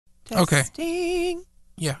Okay. Testing.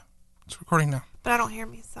 Yeah, it's recording now. But I don't hear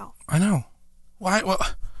myself. I know. Why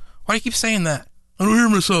do you keep saying that? I don't hear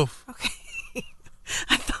myself. Okay.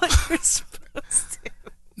 I thought you were supposed to.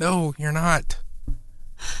 No, you're not.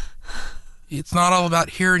 It's not all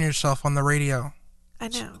about hearing yourself on the radio. I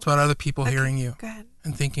know. It's about other people hearing you. Go ahead.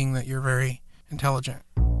 And thinking that you're very intelligent.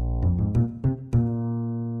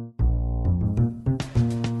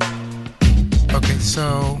 Okay,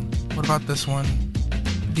 so what about this one?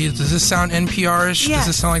 Does this sound NPR-ish? Yes. Does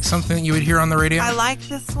this sound like something that you would hear on the radio? I like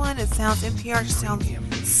this one. It sounds NPR. Sounds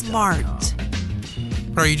smart.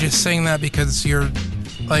 Or are you just saying that because you're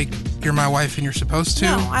my wife and you're supposed to?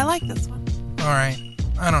 No, I like this one. All right.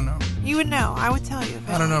 I don't know. You would know. I would tell you.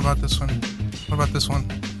 I don't know about this one. What about this one?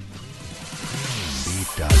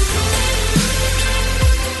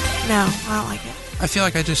 No, I don't like it. I feel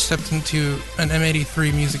like I just stepped into an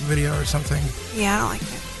M83 music video or something. Yeah, I don't like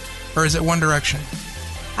it. Or is it One Direction?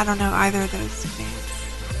 I don't know either of those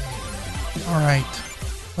bands. All right.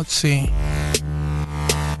 Let's see.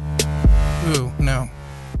 Ooh, no.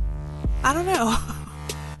 I don't know.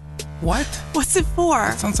 What? What's it for?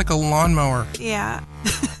 It sounds like a lawnmower. Yeah.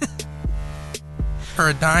 Or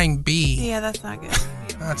a dying bee. Yeah, that's not good.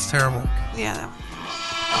 That's terrible. Yeah, that one.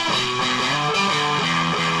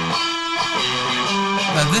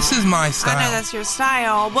 Now, this is my style. I know that's your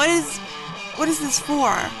style. What is this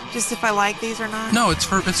for? Just if I like these or not? No, it's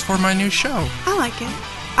for my new show. I like it.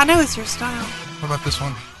 I know it's your style. What about this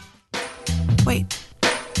one? Wait.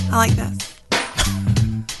 I like this.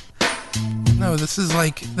 No, this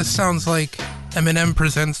sounds like Eminem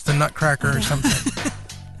presents the Nutcracker or something.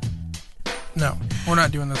 No, we're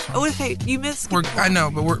not doing this one. Oh, okay. You missed. I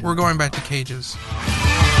know, but we're going back to Cages.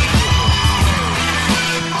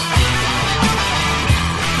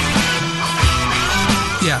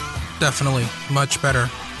 Yeah, definitely. Much better.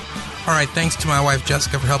 All right, thanks to my wife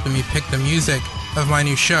Jessica for helping me pick the music of my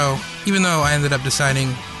new show, even though I ended up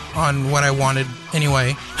deciding on what I wanted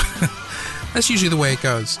anyway. That's usually the way it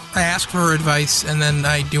goes. I ask for her advice, and then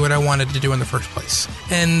I do what I wanted to do in the first place.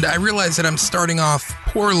 And I realize that I'm starting off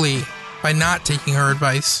poorly by not taking her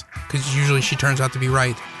advice, because usually she turns out to be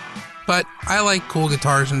right. But I like cool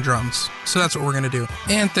guitars and drums, so that's what we're going to do.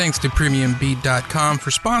 And thanks to PremiumBeat.com for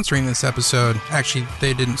sponsoring this episode. Actually,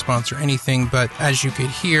 they didn't sponsor anything, but as you could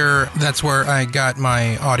hear, that's where I got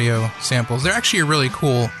my audio samples. They're actually a really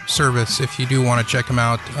cool service if you do want to check them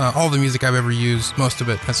out. All the music I've ever used, most of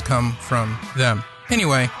it has come from them.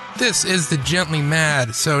 Anyway, this is The Gently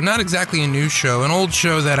Mad, so not exactly a new show, an old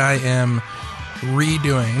show that I am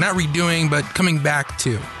redoing. Not redoing, but coming back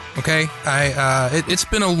to. Okay, it's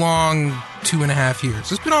been a long 2.5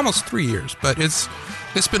 years. It's been almost 3 years, but it's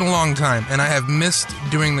been a long time, and I have missed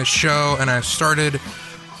doing the show, and I've started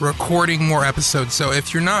recording more episodes. So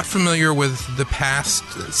if you're not familiar with the past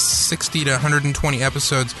 60 to 120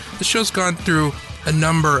 episodes, the show's gone through a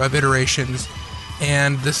number of iterations,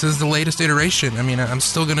 and this is the latest iteration. I mean, I'm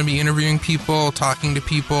still going to be interviewing people, talking to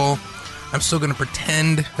people. I'm still going to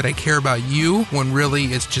pretend that I care about you when really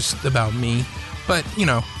it's just about me. But, you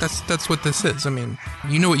know, that's what this is. I mean,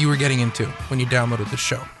 you know what you were getting into when you downloaded the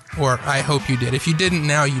show. Or I hope you did. If you didn't,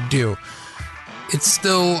 now you do. It's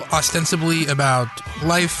still ostensibly about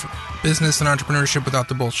life, business, and entrepreneurship without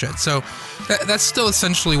the bullshit. So that's still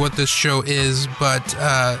essentially what this show is. But,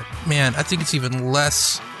 man, I think it's even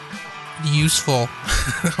less useful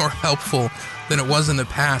or helpful than it was in the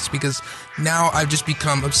past. Because now I've just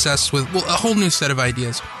become obsessed with, well, a whole new set of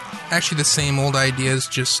ideas. Actually, the same old ideas,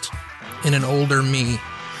 just in an older me.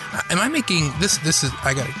 Am I making this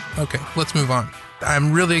okay, let's move on.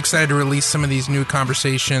 I'm really excited to release some of these new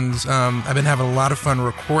conversations. I've been having a lot of fun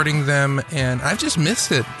recording them, and I've just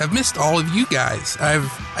missed it. I've missed all of you guys.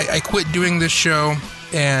 I quit doing this show,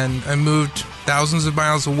 and I moved thousands of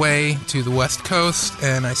miles away to the West Coast,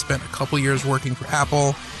 and I spent a couple years working for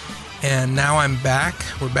Apple, and now I'm back.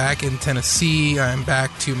 We're back in Tennessee. I'm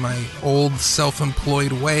back to my old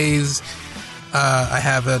self-employed ways. I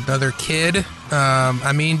have another kid.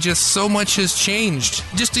 I mean, just so much has changed.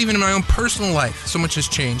 Just even in my own personal life, so much has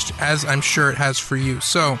changed, as I'm sure it has for you.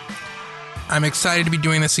 So I'm excited to be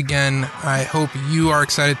doing this again. I hope you are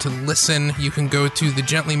excited to listen. You can go to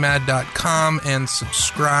thegentlymad.com and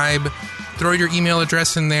subscribe. Throw your email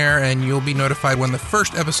address in there, and you'll be notified when the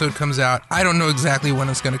first episode comes out. I don't know exactly when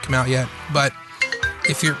it's going to come out yet, but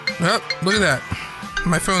if you're... Oh, look at that.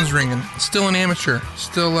 My phone's ringing. Still an amateur.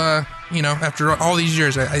 Still, you know, after all these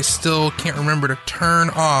years, I still can't remember to turn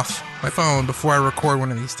off my phone before I record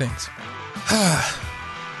one of these things.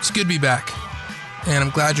 It's good to be back, and I'm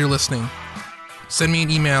glad you're listening. Send me an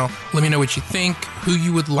email. Let me know what you think, who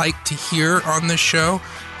you would like to hear on this show,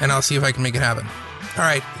 and I'll see if I can make it happen. All All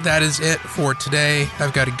right, that is it for today.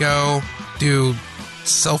 I've got to go do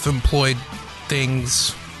self-employed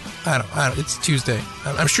things. I don't. It's Tuesday.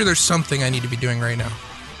 I'm sure there's something I need to be doing right now.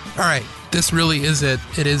 All right, this really is it.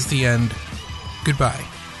 It is the end. Goodbye.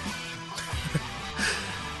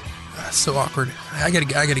 So awkward. I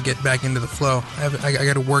gotta get back into the flow. I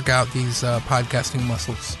gotta work out these podcasting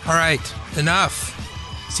muscles. All right, enough.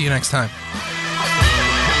 See you next time.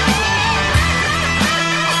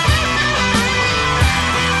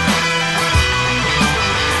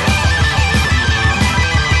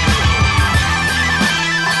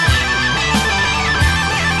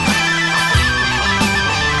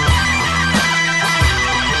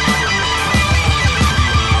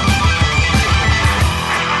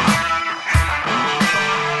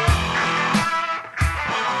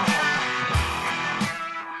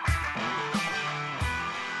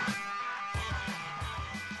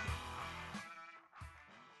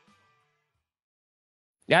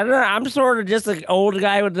 Yeah, I'm sort of just an old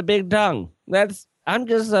guy with a big tongue. I'm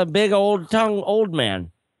just a big old man.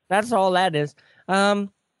 That's all that is.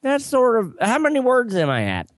 That's sort of, how many words am I at?